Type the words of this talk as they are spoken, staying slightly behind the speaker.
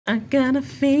I got a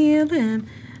feeling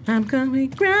I'm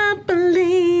going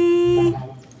grumpily.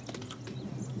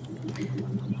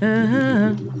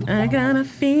 I got a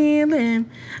feeling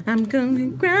I'm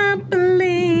going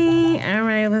grumpily. All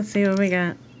right, let's see what we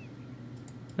got.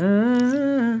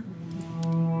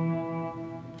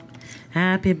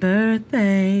 Happy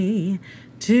birthday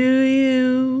to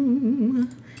you.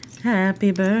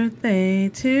 Happy birthday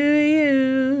to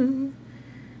you.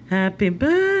 Happy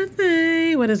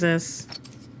birthday. What is this?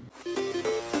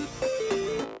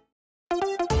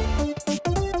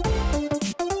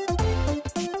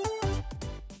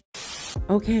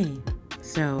 Okay,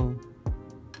 so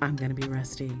I'm gonna be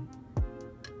rusty.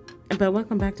 But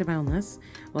welcome back to Boundless.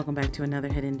 Welcome back to another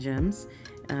Hidden Gems.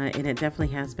 And it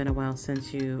definitely has been a while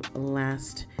since you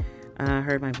last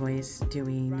heard my voice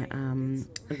doing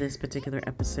this particular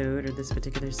episode or this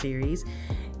particular series.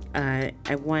 I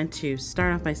want to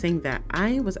start off by saying that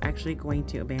I was actually going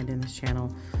to abandon this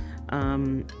channel.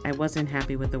 I wasn't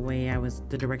happy with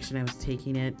the direction I was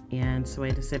taking it, and so I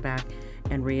had to sit back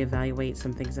and reevaluate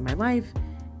some things in my life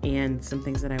and some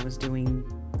things that I was doing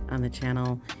on the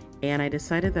channel. And I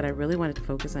decided that I really wanted to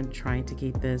focus on trying to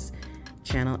keep this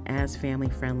channel as family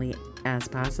friendly as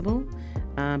possible,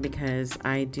 because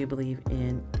I do believe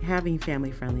in having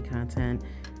family friendly content,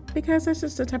 because that's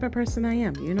just the type of person I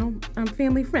am, you know. I'm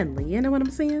family friendly, you know what I'm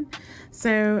saying?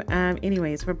 So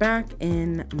anyways, we're back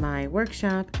in my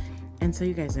workshop, and so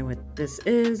you guys know what this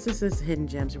is. This is Hidden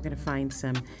Gems. We're gonna find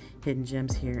some hidden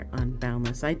gems here on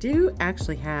Boundless. I do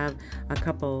actually have a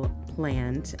couple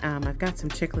planned. I've got some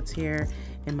chiclets here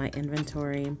in my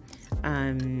inventory.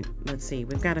 Let's see,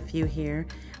 we've got a few here.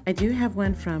 I do have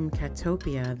one from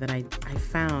Catopia that I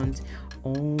found.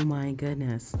 Oh my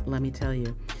goodness, let me tell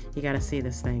you, you got to see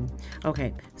this thing.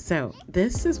 Okay, so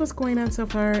this is what's going on so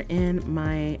far in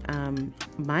my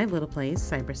my little place,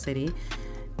 Cyber City.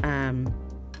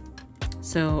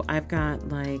 So I've got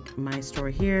like my store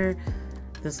here,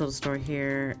 this little store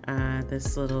here,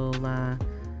 this little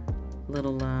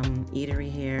eatery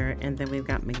here, and then we've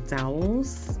got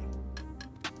McDowell's.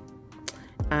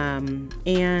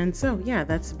 And so yeah,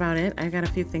 that's about it. I got a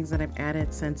few things that I've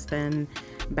added since then.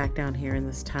 Back down here in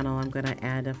this tunnel, I'm gonna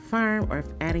add a farm, or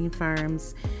adding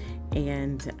farms,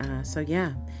 and so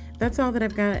yeah, that's all that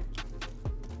I've got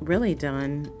really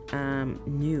done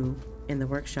new in the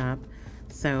workshop.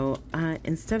 So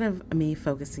instead of me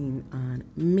focusing on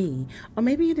me, or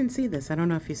maybe you didn't see this, I don't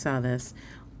know if you saw this.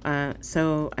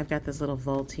 So I've got this little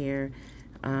vault here.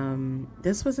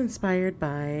 This was inspired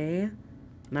by,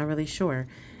 not really sure,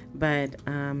 but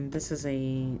this is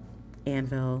a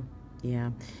anvil,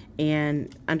 yeah.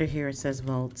 And under here it says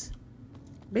vault.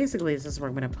 Basically, this is where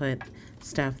I'm gonna put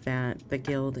stuff that the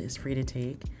guild is free to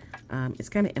take. It's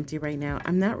kind of empty right now.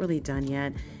 I'm not really done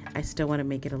yet. I still want to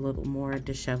make it a little more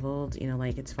disheveled, you know,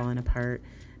 like it's falling apart.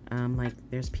 Like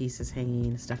there's pieces hanging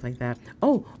and stuff like that.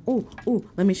 Oh,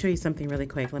 let me show you something really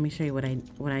quick. Let me show you what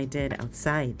I did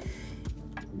outside.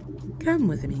 Come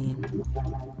with me.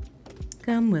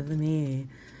 Come with me.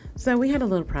 So we had a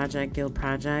little project, guild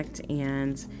project,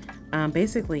 and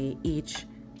basically each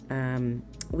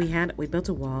we built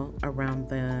a wall around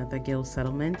the guild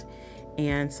settlement,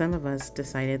 and some of us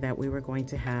decided that we were going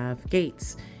to have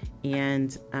gates,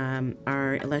 and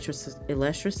our illustrious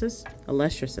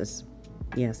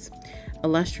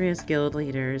guild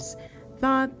leaders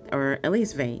thought, or at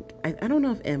least Vank, I don't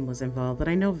know if M was involved, but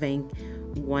I know Vank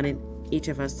wanted each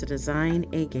of us to design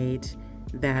a gate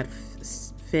that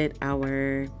fit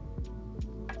our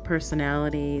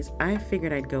personalities. I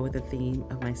figured I'd go with the theme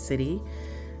of my city,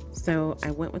 so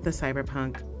I went with the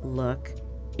cyberpunk look,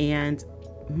 and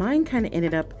mine kind of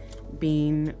ended up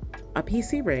being a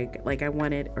PC rig. Like I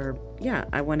wanted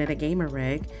a gamer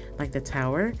rig, like the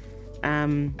tower.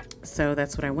 So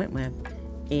that's what I went with.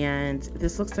 And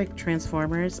this looks like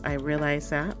Transformers. I realized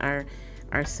that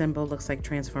our symbol looks like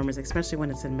Transformers, especially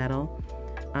when it's in metal.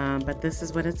 But this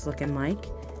is what it's looking like.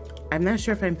 I'm not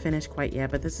sure if I'm finished quite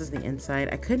yet, but this is the inside.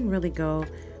 I couldn't really go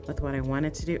with what I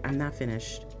wanted to do. I'm not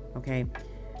finished, okay?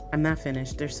 I'm not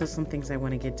finished. There's still some things I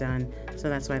want to get done, so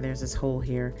that's why there's this hole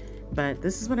here. But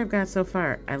this is what I've got so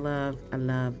far. I love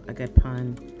a good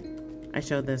pun. I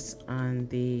showed this on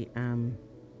the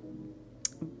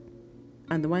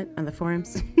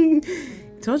forums.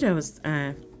 Told you I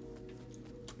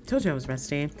was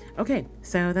rusty. Okay,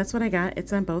 so that's what I got.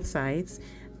 It's on both sides,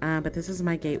 but this is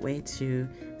my gateway to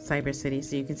Cyber City,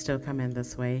 so you can still come in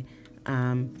this way.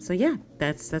 So yeah,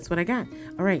 that's what I got.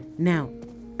 All right, now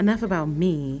enough about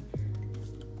me.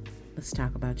 Let's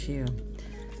talk about you.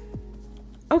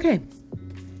 Okay,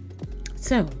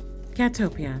 so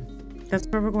Catopia, that's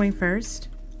where we're going first.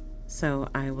 So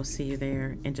I will see you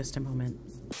there in just a moment.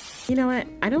 You know what?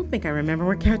 I don't think I remember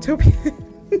where Catopia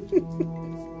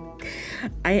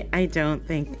I don't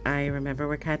think I remember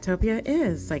where Catopia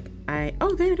is. Like,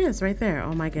 oh, there it is, right there.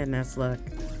 Oh my goodness, look.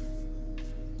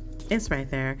 It's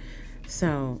right there.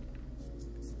 So,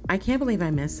 I can't believe I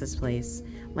missed this place.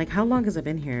 Like, how long has it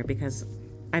been here? Because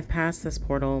I've passed this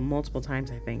portal multiple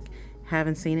times, I think.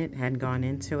 Haven't seen it, hadn't gone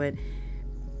into it.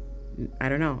 I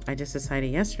don't know. I just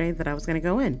decided yesterday that I was going to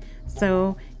go in.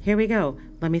 So, here we go.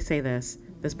 Let me say this.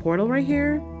 This portal right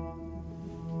here,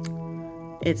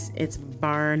 it's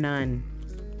bar none.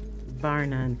 Bar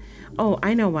none. Oh,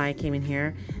 I know why I came in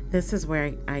here. This is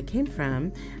where I came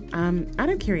from. Out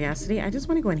of curiosity, I just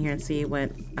want to go in here and see what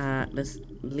this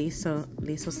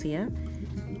Lysocia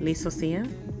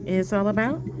is all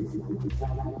about.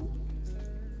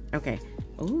 Okay.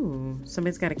 Ooh,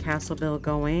 somebody's got a castle build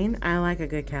going. I like a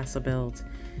good castle build.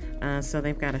 So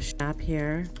they've got a shop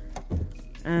here.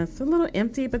 It's a little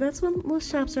empty, but that's what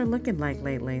most shops are looking like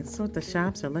lately. That's what the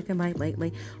shops are looking like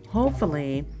lately.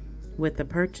 Hopefully, with the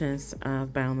purchase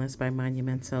of Boundless by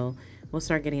Monumental, we'll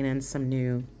start getting in some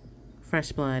new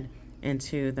fresh blood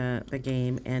into the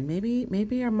game, and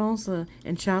maybe our malls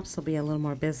and shops will be a little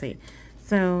more busy.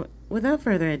 So without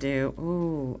further ado,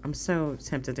 ooh, I'm so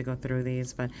tempted to go through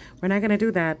these, but we're not gonna do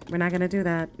that. We're not gonna do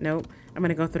that. Nope. I'm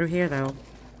gonna go through here though.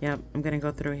 Yep, I'm gonna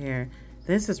go through here.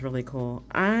 This is really cool.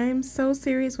 I'm so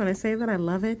serious when I say that. I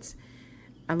love it.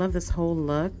 I love this whole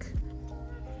look.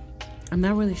 I'm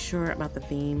not really sure about the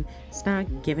theme. It's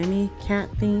not giving me cat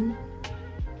theme.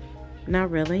 Not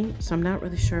really. So I'm not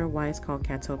really sure why it's called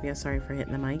Catopia. Sorry for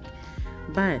hitting the mic.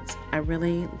 But I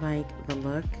really like the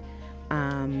look.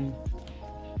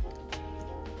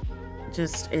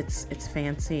 Just it's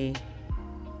fancy.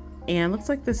 And it looks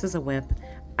like this is a whip.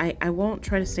 I won't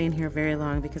try to stay in here very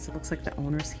long because it looks like the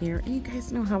owner's here. And you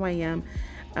guys know how I am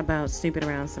about snooping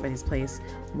around somebody's place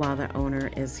while the owner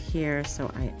is here.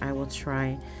 So I will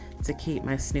try to keep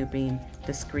my snooping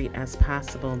discreet as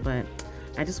possible. But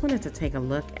I just wanted to take a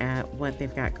look at what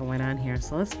they've got going on here.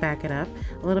 So let's back it up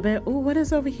a little bit. Ooh, what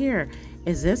is over here?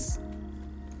 Is this?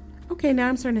 Okay, now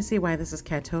I'm starting to see why this is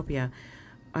Catopia.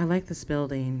 I like this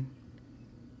building.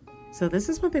 So this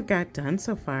is what they've got done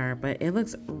so far, but it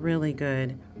looks really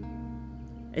good.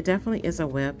 It definitely is a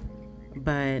whip,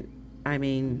 but I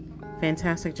mean,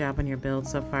 fantastic job on your build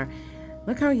so far.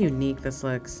 Look how unique this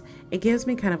looks. It gives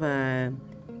me kind of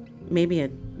maybe a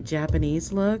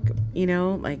Japanese look, you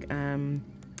know, like,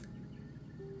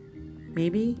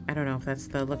 maybe, I don't know if that's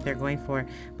the look they're going for,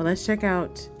 but let's check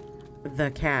out the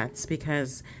cats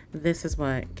because this is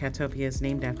what Catopia is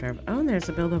named after. Oh, and there's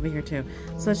a build over here too.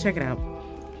 So let's check it out.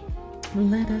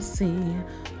 Let us see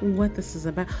what this is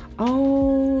about.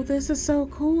 Oh, this is so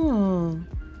cool.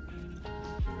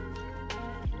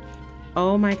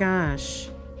 Oh my gosh.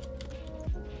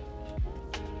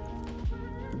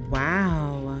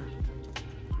 Wow.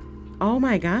 Oh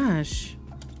my gosh.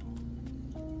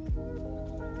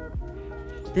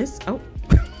 This, oh,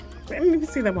 I didn't even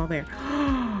see that wall there.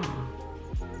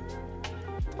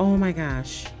 Oh my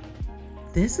gosh.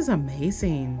 This is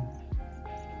amazing.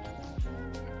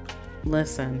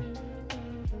 Listen,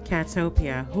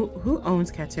 Catopia. Who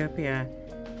owns Catopia?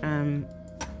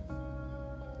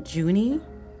 Junie?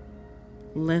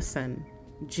 Listen,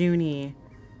 Junie.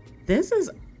 This is...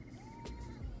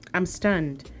 I'm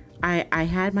stunned. I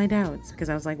had my doubts because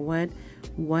I was like,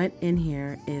 what in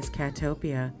here is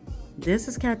Catopia? This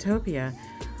is Catopia.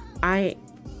 I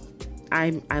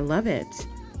love it.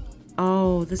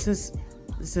 Oh, this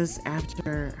is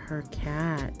after her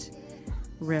cat.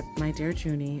 Rip, my dear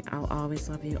Junie, I'll always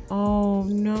love you. Oh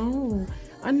no,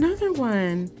 another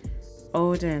one.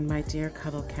 Odin, my dear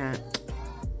cuddle cat.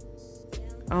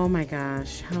 Oh my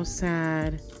gosh, how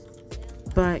sad.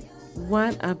 But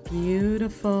what a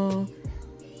beautiful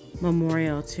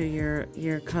memorial to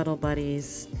your cuddle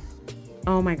buddies.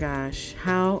 Oh my gosh,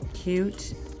 how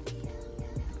cute.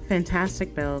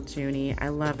 Fantastic build, Junie. I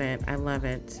love it. I love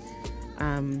it.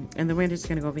 And then we're just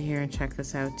gonna go over here and check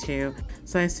this out too.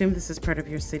 So I assume this is part of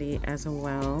your city as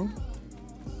well.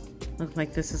 Look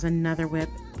like this is another whip.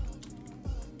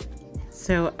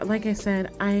 So like I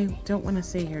said, I don't want to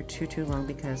stay here too long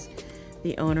because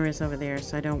the owner is over there,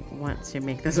 so I don't want to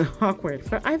make this awkward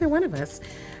for either one of us.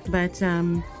 But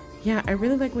yeah, I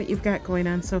really like what you've got going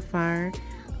on so far.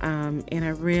 And I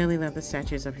really love the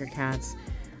statues of your cats.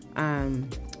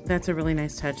 That's a really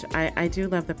nice touch. I do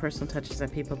love the personal touches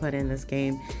that people put in this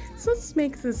game. So this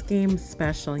makes this game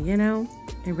special, you know?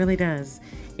 It really does.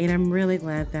 And I'm really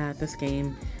glad that this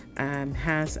game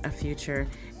has a future.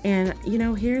 And, you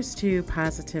know, here's to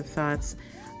positive thoughts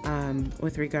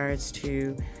with regards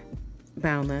to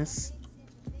Boundless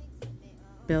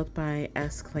built by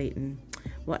S. Clayton.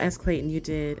 Well, S. Clayton, you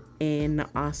did an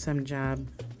awesome job.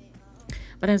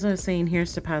 But as I was saying,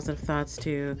 here's the positive thoughts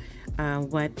to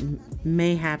what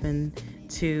may happen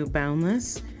to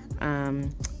Boundless.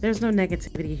 There's no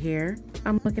negativity here.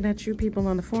 I'm looking at you people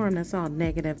on the forum that's all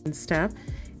negative and stuff.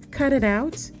 Cut it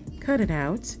out. Cut it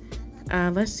out.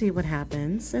 Let's see what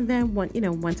happens. And then,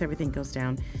 once everything goes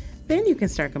down, then you can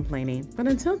start complaining. But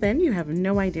until then, you have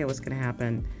no idea what's going to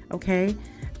happen. Okay?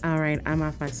 All right, I'm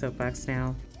off my soapbox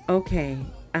now. Okay.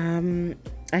 I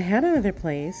had another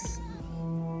place.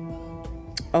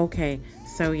 Okay,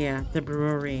 so yeah, the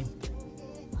brewery.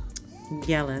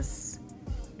 Gillis.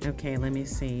 Okay, let me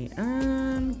see.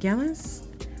 Gillis?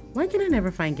 Why can I never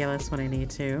find Gillis when I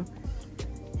need to?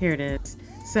 Here it is.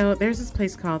 So there's this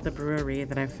place called the brewery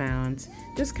that I found.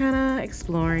 Just kind of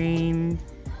exploring.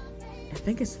 I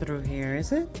think it's through here,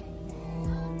 is it?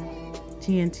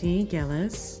 TNT,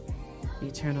 Gillis.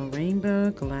 Eternal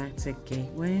Rainbow, Galactic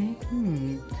Gateway.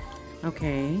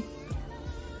 Okay.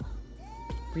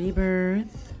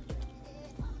 Rebirth,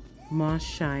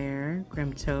 Mossshire,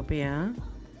 Grimtopia,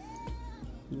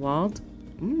 Walt,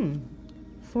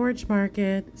 Forge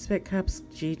Market, Spit Cups,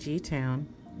 GG Town.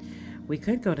 We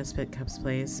could go to Spit Cups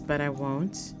place, but I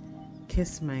won't.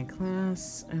 Kiss My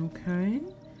Class, okay.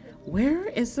 Where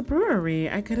is the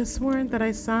brewery? I could have sworn that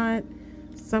I saw it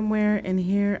somewhere in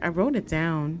here. I wrote it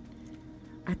down.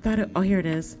 I thought it, oh, here it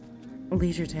is.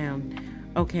 Leisure Town.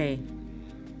 Okay.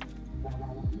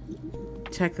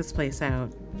 Check this place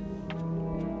out.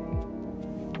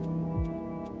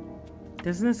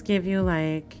 Doesn't this give you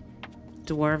like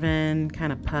dwarven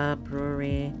kind of pub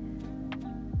brewery?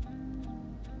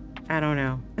 I don't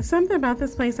know. Something about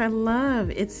this place I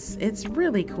love. It's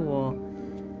really cool.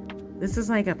 This is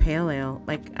like a pale ale,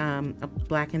 like a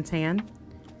black and tan.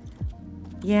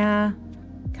 Yeah,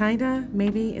 kinda,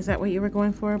 maybe. Is that what you were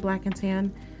going for? Black and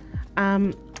tan?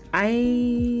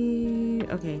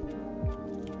 Okay.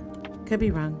 Could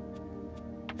be wrong.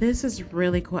 This is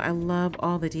really cool. I love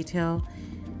all the detail.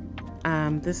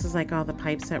 This is like all the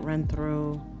pipes that run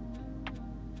through.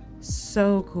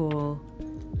 So cool.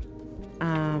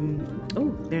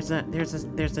 Oh, there's a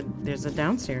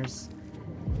downstairs.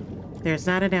 There's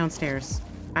not a downstairs.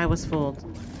 I was fooled.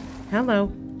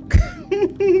 Hello.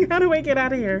 How do I get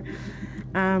out of here?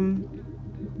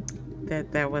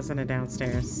 That wasn't a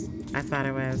downstairs. I thought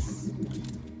it was.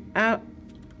 Oh,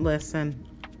 listen.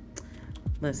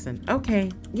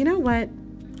 Okay, you know what?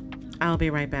 I'll be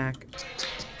right back.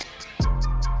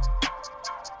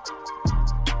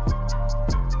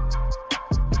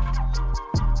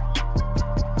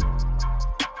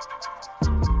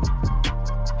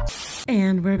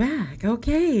 And we're back.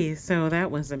 Okay, so that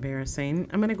was embarrassing.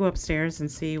 I'm gonna go upstairs and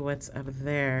see what's up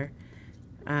there.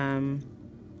 The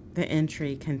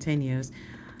entry continues.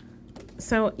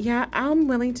 So yeah, I'm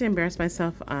willing to embarrass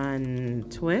myself on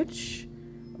Twitch,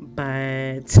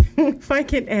 but if I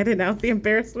can edit out the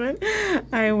embarrassment,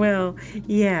 I will.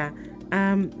 Yeah.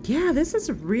 Yeah, this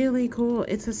is really cool.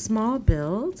 It's a small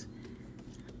build,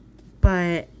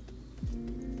 but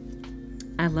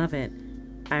I love it.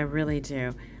 I really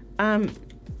do.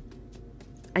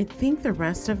 I think the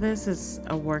rest of this is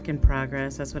a work in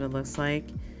progress. That's what it looks like.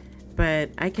 But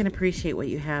I can appreciate what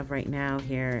you have right now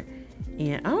here.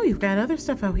 And oh, you've got other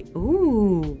stuff out here.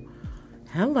 Ooh,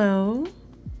 hello.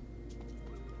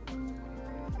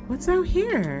 What's out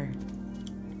here?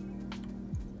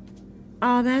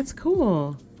 Oh, that's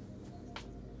cool.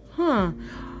 Huh.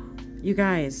 You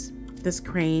guys, this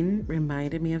crane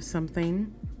reminded me of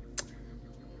something.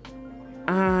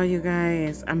 Oh, you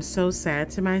guys, I'm so sad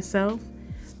to myself,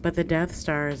 but the Death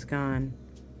Star is gone.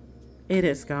 It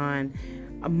is gone.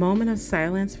 A moment of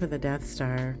silence for the Death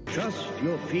Star. Trust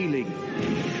your feeling.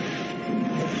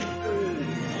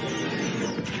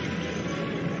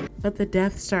 But the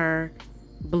Death Star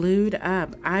blewed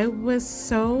up. I was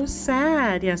so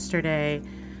sad yesterday.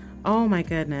 Oh my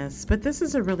goodness. But this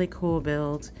is a really cool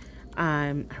build.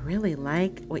 I really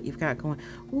like what you've got going.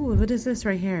 Ooh, what is this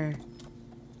right here?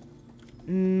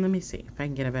 Let me see if I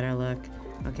can get a better look.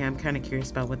 Okay, I'm kind of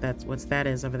curious about what that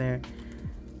is over there.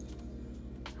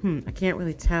 I can't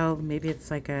really tell. Maybe it's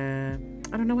like a,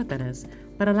 I don't know what that is,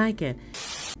 but I like it.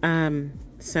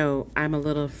 So I'm a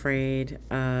little afraid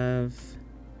of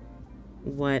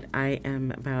what I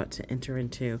am about to enter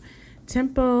into.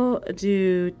 Temple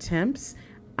du Temps.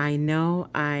 I know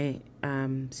I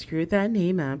screwed that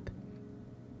name up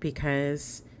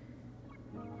because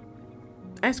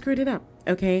I screwed it up.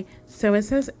 Okay, so it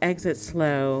says exit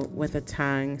slow with a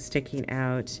tongue sticking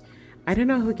out. I don't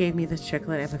know who gave me this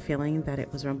chiclet. I have a feeling that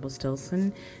it was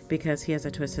Rumpelstiltskin because he has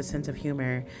a twisted sense of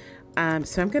humor.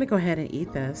 So I'm going to go ahead and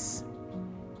eat this.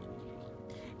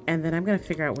 And then I'm gonna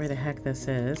figure out where the heck this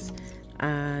is.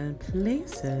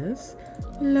 Places,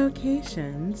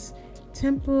 locations,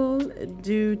 temple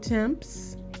du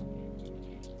temps.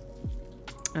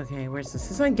 Okay, where's this?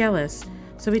 This is on Gellis.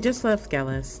 So we just left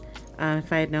Gellis.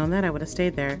 If I had known that, I would have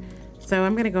stayed there. So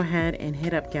I'm gonna go ahead and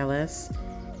hit up Gellis.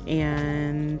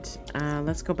 And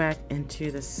let's go back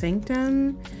into the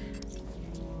sanctum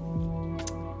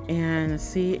and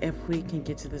see if we can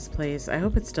get to this place. I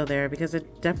hope it's still there because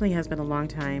it definitely has been a long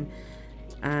time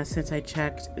since I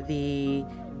checked the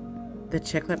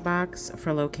chiclet box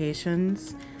for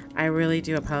locations. I really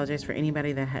do apologize for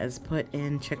anybody that has put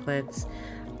in chiclets.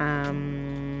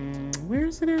 Where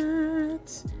is it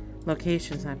at?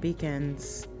 Locations, not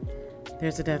beacons.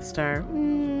 There's a Death Star.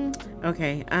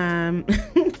 Okay. I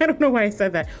don't know why I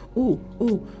said that. Ooh.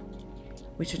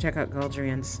 We should check out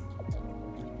Galdrian's.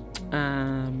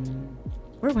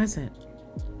 Where was it?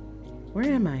 Where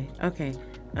am I? Okay.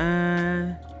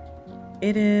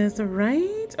 It is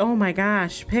right. Oh my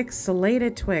gosh.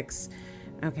 PixelatedTwix.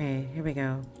 Okay, here we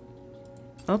go.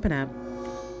 Open up.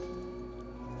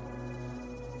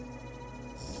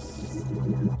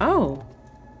 Oh.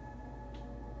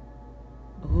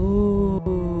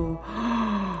 Ooh.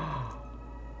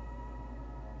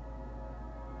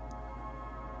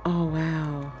 Oh,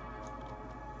 wow.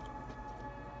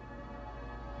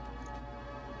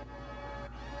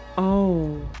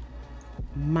 Oh,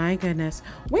 my goodness.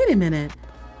 Wait a minute.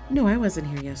 No, I wasn't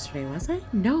here yesterday, was I?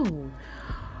 No.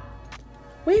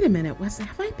 Wait a minute.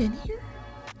 Have I been here?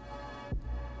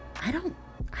 I don't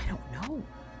know.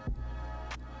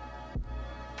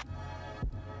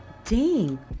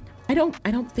 Dang. I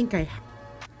don't think I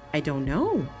don't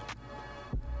know.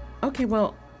 Okay,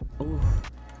 well,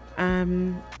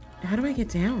 how do I get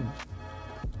down?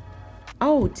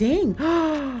 Oh, dang.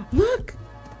 Look.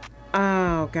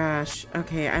 Oh, gosh.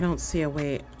 Okay, I don't see a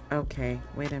way. Okay,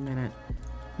 wait a minute.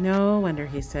 No wonder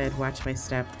he said, watch my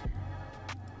step.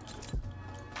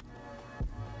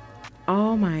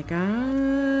 Oh my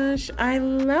gosh. I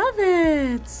love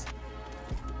it.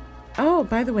 Oh,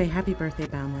 by the way, happy birthday,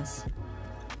 Boundless.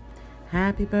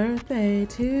 Happy birthday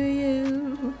to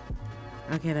you.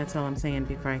 Okay, that's all I'm saying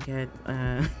before I get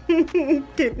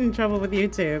in trouble with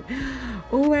YouTube.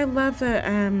 Oh, I love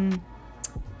the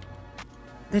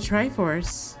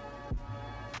Triforce.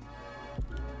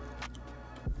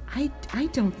 I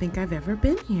don't think I've ever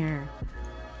been here.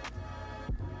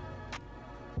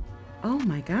 Oh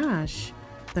my gosh.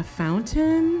 The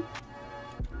fountain.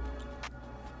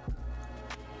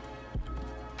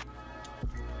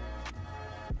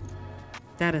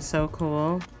 That is so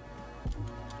cool.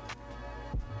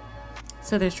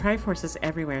 So there's Triforces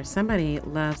everywhere. Somebody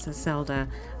loves a Zelda.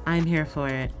 I'm here for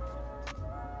it.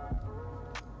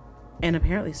 And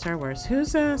apparently Star Wars.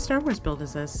 Whose Star Wars build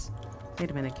is this? Wait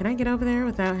a minute. Can I get over there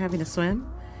without having to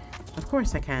swim? Of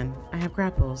course I can. I have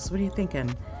grapples. What are you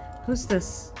thinking? Who's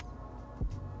this?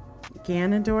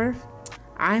 Ganondorf?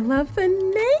 I love the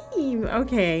name!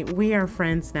 Okay, we are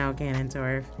friends now,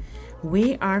 Ganondorf.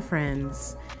 We are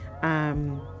friends. Are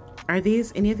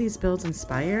any of these builds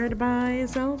inspired by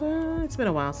Zelda? It's been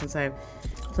a while since I've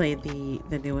played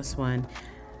the newest one.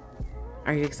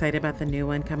 Are you excited about the new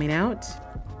one coming out?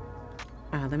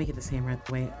 Let me get this hammer out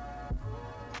the way.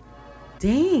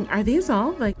 Dang, are these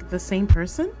all like the same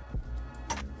person?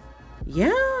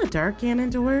 Yeah, Dark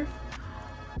Ganondorf.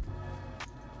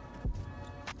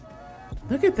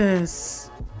 Look at this.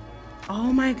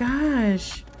 Oh my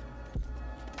gosh.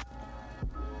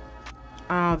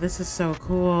 Oh, this is so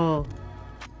cool.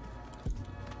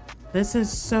 This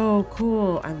is so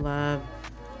cool. I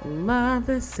love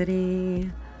this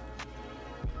city.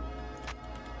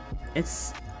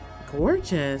 It's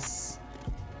gorgeous.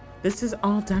 This is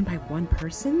all done by one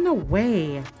person? No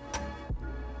way.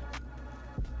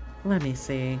 Let me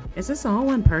see. Is this all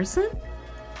one person?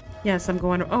 Yes, I'm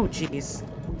going. Oh, geez.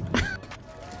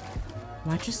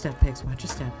 Watch your step, pigs. Watch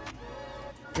your step.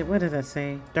 What did I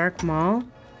say? Dark Maul?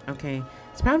 Okay.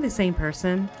 It's probably the same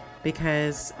person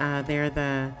because they're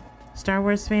the Star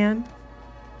Wars fan.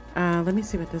 Let me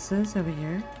see what this is over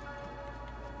here.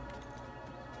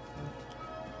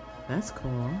 That's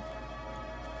cool.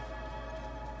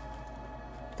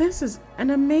 This is an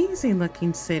amazing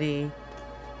looking city.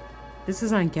 This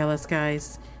is on Gellis,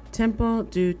 guys. Temple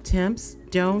du Temps.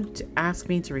 Don't ask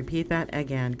me to repeat that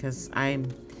again because I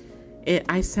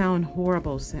sound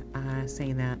horrible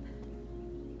saying that.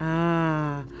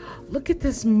 Look at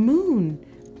this moon.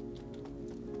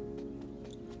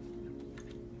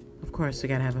 Of course, we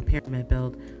gotta have a pyramid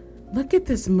build. Look at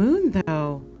this moon,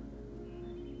 though.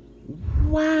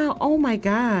 Wow. Oh my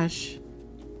gosh.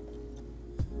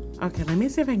 Okay, let me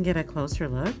see if I can get a closer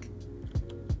look.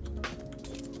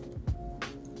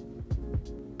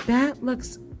 That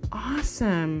looks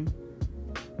awesome.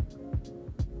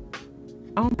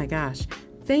 Oh my gosh.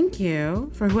 Thank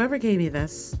you for whoever gave me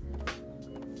this.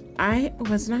 I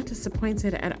was not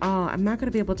disappointed at all. I'm not going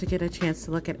to be able to get a chance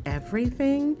to look at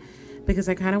everything because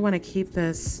I kind of want to keep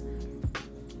this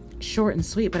short and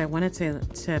sweet, but I wanted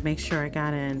to make sure I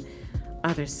got in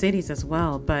other cities as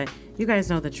well. But you guys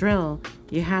know the drill.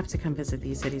 You have to come visit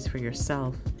these cities for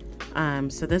yourself.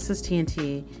 So this is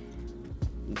TNT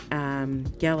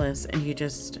Gillis, and you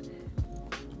just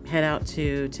head out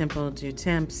to Temple du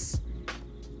Temps.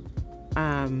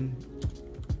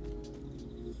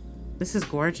 This is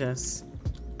gorgeous.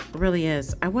 It really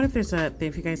is. I wonder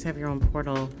if you guys have your own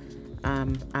portal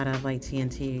out of like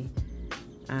TNT,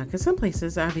 because some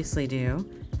places obviously do.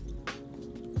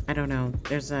 I don't know.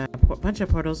 There's a bunch of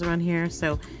portals around here,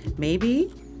 so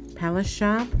maybe Palace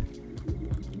Shop.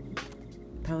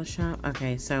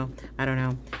 Okay, so I don't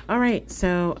know. All right,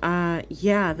 so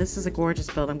yeah, this is a gorgeous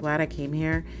build. I'm glad I came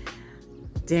here.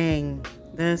 Dang,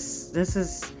 this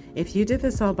is, if you did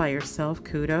this all by yourself,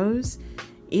 kudos.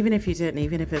 Even if you didn't,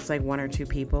 even if it's like 1 or 2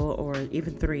 people or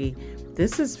even 3,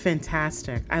 this is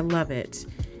fantastic. I love it.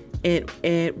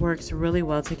 It works really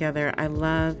well together. I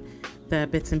love the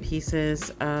bits and pieces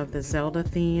of the Zelda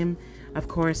theme. Of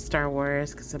course, Star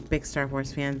Wars, because I'm a big Star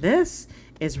Wars fan. This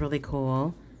is really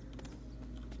cool.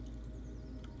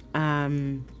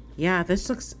 Yeah, this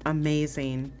looks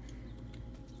amazing.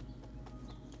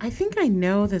 I think I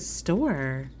know this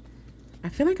store. I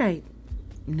feel like I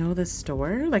know this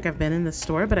store. Like I've been in the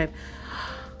store, but I've...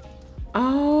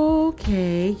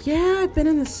 Okay, yeah, I've been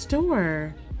in the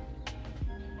store.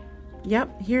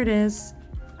 Yep, here it is.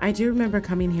 I do remember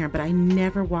coming here, but I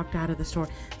never walked out of the store.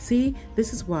 See,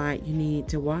 this is why you need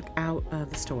to walk out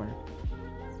of the store.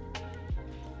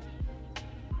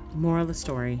 Moral of the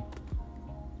story.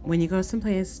 When you go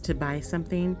someplace to buy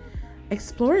something,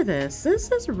 explore this.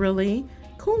 This is really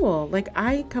cool. Like,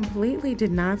 I completely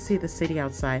did not see the city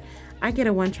outside. I get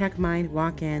a one-track mind,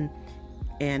 walk in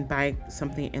and buy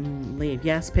something and leave.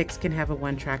 Yes, Pix can have a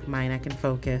one-track mind. I can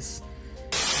focus.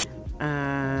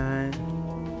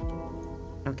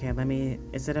 Okay,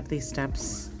 is it up these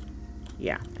steps?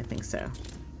 Yeah, I think so.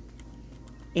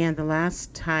 And the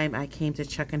last time I came to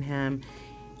Chuckenham,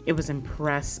 it was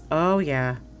impressed. Oh,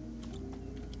 yeah.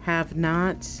 Have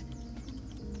not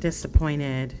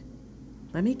disappointed.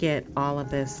 Let me get all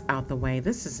of this out the way.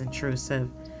 This is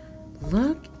intrusive.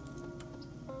 Look.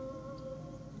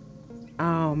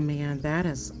 Oh man, that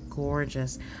is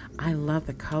gorgeous. I love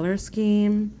the color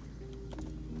scheme.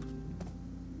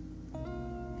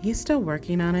 He's still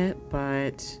working on it,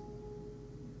 but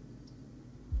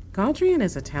Galdrian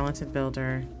is a talented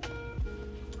builder.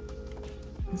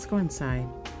 Let's go inside.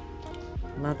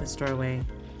 Love this doorway.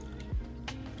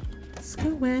 Let's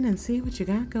go in and see what you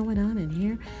got going on in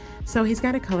here. So he's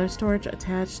got a color storage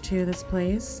attached to this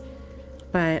place,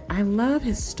 but I love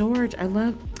his storage.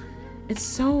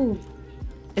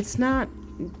 It's not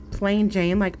plain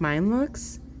Jane like mine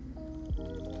looks.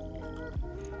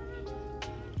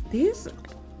 These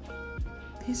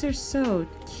are so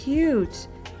cute.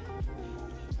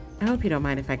 I hope you don't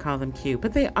mind if I call them cute,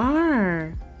 but they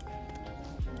are.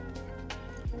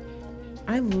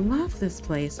 I love this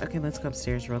place. Okay, let's go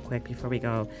upstairs real quick before we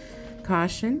go.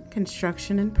 Caution,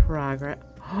 construction in progress.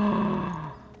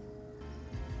 Oh,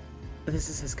 this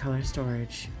is his color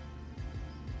storage.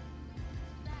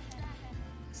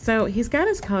 So he's got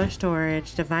his color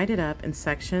storage divided up in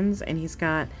sections, and he's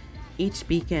got each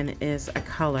beacon is a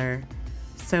color.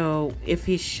 So if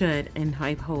he should, and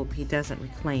I hope he doesn't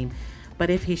reclaim, but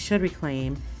if he should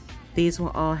reclaim, these will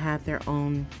all have their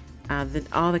own,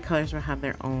 all the colors will have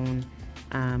their own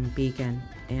beacon,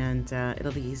 and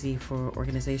it'll be easy for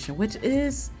organization, which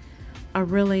is a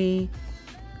really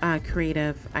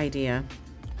creative idea.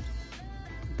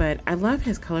 But I love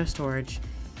his color storage.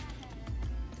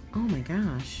 Oh my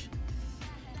gosh.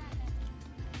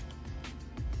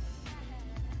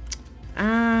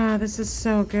 Ah, this is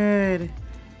so good.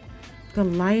 The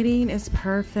lighting is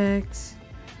perfect.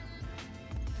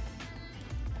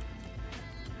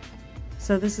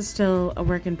 So this is still a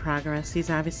work in progress. He's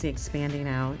obviously expanding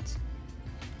out.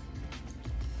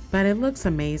 But it looks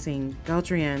amazing.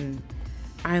 Galdrian,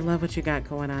 I love what you got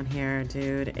going on here,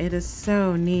 dude. It is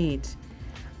so neat.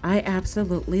 I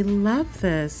absolutely love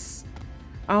this.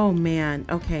 Oh man,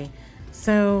 okay.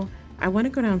 So I want to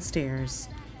go downstairs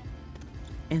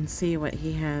and see what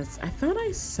he has. I thought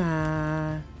I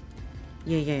saw...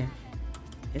 Yeah.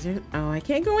 Is there... Oh, I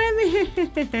can't go in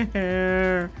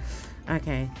there.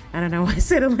 Okay, I don't know why I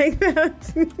said it like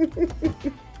that.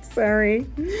 Sorry.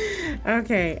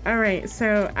 Okay, all right.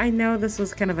 So I know this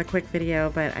was kind of a quick video,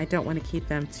 but I don't want to keep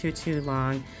them too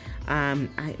long.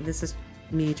 This is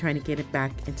me trying to get it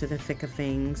back into the thick of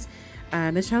things.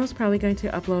 The channel is probably going to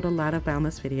upload a lot of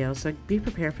Boundless videos, so be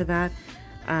prepared for that.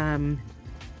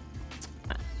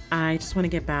 I just want to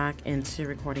get back into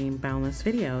recording Boundless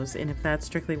videos, and if that's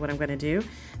strictly what I'm going to do,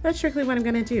 that's strictly what I'm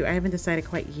going to do. I haven't decided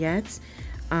quite yet,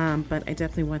 but I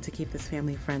definitely want to keep this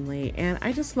family friendly, and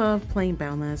I just love playing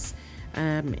Boundless.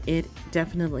 It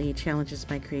definitely challenges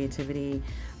my creativity,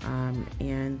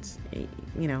 and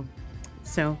you know,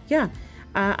 so yeah.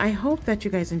 I hope that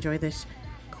you guys enjoy this.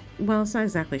 Well, it's not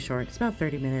exactly short, it's about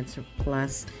 30 minutes or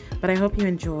plus, but I hope you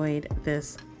enjoyed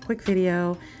this quick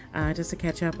video just to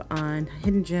catch up on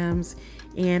hidden gems.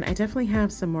 And I definitely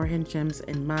have some more hidden gems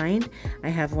in mind. I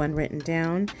have one written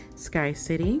down, Sky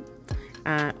City.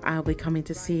 I'll be coming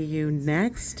to see you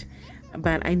next,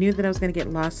 but I knew that I was going to get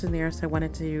lost in there, so I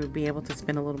wanted to be able to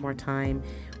spend a little more time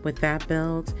with that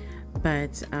build.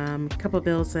 But a couple of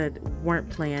builds that weren't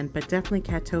planned, but definitely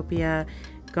Catopia.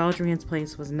 Galdrian's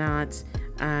Place was not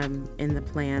in the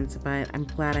plans, but I'm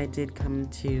glad I did come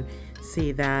to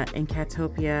see that. And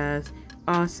Catopia,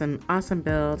 awesome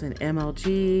build, and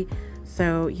MLG.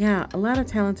 So yeah, a lot of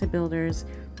talented builders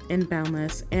in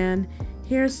Boundless, and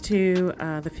here's to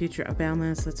the future of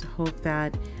Boundless. Let's hope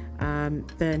that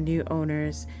the new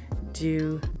owners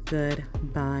do good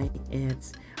by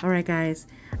it. All right, guys,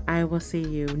 I will see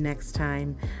you next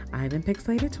time. I've been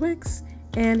PixelatedTwix,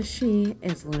 and she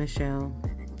is Luna Shell.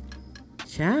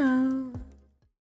 Ciao.